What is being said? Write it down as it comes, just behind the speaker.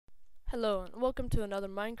Hello and welcome to another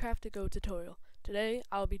MinecraftToGo tutorial. Today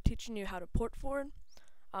I'll be teaching you how to port forward.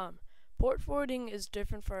 Port forwarding is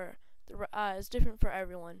different for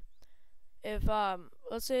everyone. If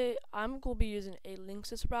let's say I'm going to be using a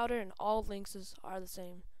Linksys router and all Linksys are the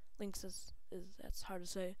same. Linksys is that's hard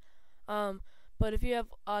to say. But if you have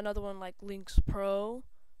another one like Links Pro,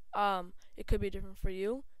 it could be different for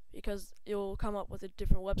you because it will come up with a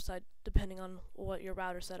different website depending on what your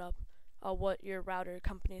router set up. What your router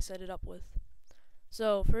company set it up with.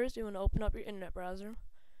 So first you want to open up your internet browser,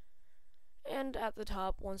 and at the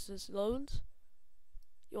top, once this loads,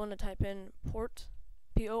 you want to type in port,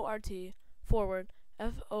 P-O-R-T, forward,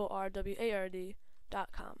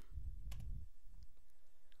 F-O-R-W-A-R-D.com.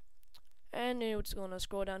 And you're just going to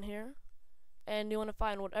scroll down here, and you want to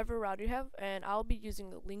find whatever router you have, and I'll be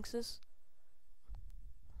using the Linksys,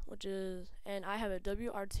 and I have a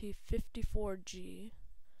WRT54G,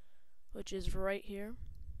 which is right here.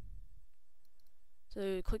 So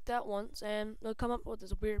you click that once and it'll come up with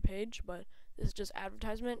this weird page, but this is just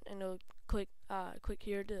advertisement, and you'll click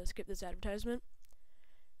here to skip this advertisement.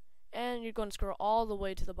 And you're going to scroll all the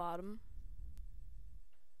way to the bottom.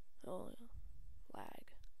 Oh,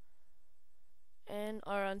 lag.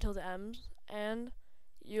 Or until the M's, and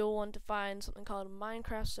you'll want to find something called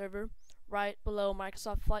Minecraft server right below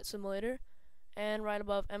Microsoft Flight Simulator and right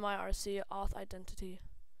above MIRC auth identity.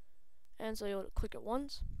 And so you'll click it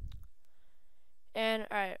once, and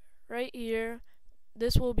alright, right here,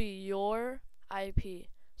 this will be your IP.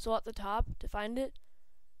 So at the top, to find it,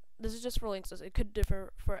 this is just for Linksys. It could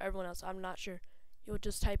differ for everyone else, I'm not sure. You'll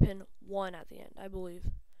just type in 1 at the end, I believe.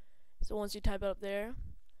 So once you type it up there,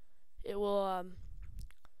 it will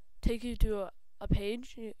take you to a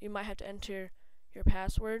page. You might have to enter your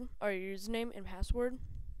password, or your username and password.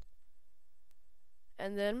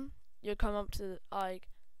 And then you'll come up to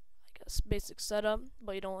basic setup,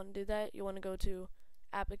 but you don't want to do that. You want to go to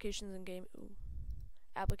applications and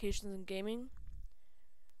gaming,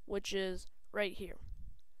 which is right here.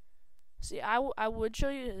 See, I would show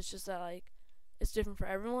you, it's just that it's different for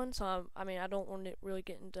everyone, so I don't want to really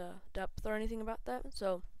get into depth or anything about that.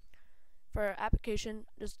 So for application,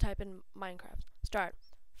 just type in Minecraft start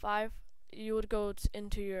 5. You would go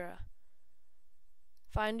into your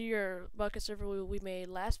find your bucket server we made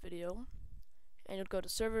last video, and you'd go to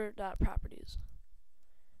server.properties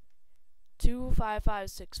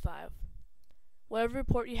 25565. Whatever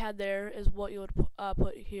port you had there is what you would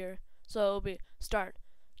put here. So it'll be start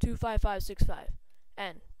 25565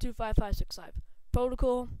 and 25565.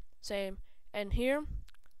 Protocol same, and here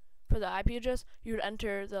for the IP address you would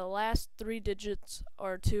enter the last 3 digits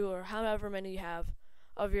or 2 or however many you have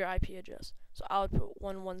of your IP address. So I would put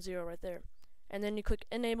 110 right there, and then you click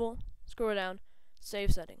enable, scroll down,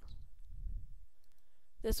 save settings.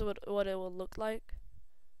 This is what it will look like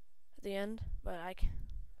at the end, but I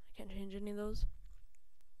can't change any of those.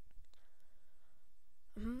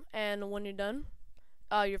 And when you're done,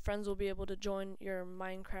 your friends will be able to join your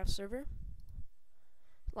Minecraft server,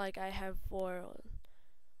 like I have for.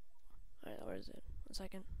 Alright, where is it? 1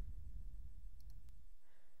 second.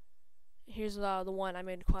 Here's the one I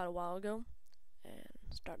made quite a while ago, and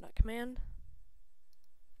start that command.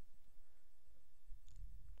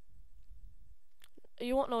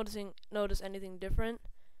 You won't notice anything different.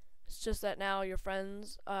 It's just that now your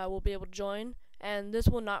friends will be able to join, and this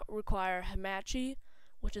will not require Hamachi,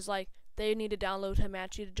 which is like they need to download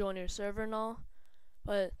Hamachi to join your server and all.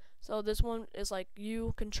 But so this one is like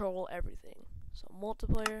you control everything. So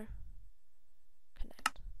multiplayer,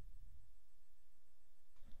 connect.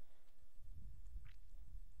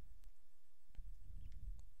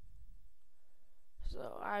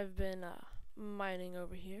 So I've been mining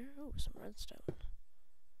over here. Oh, some redstone.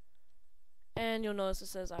 And you'll notice it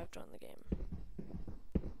says I've joined the game.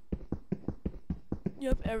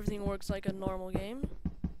 Yep, everything works like a normal game.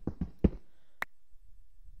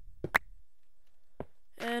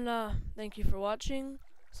 And thank you for watching.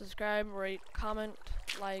 Subscribe, rate, comment,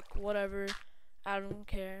 like, whatever. I don't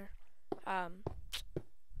care.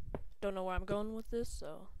 Don't know where I'm going with this,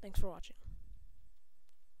 so thanks for watching.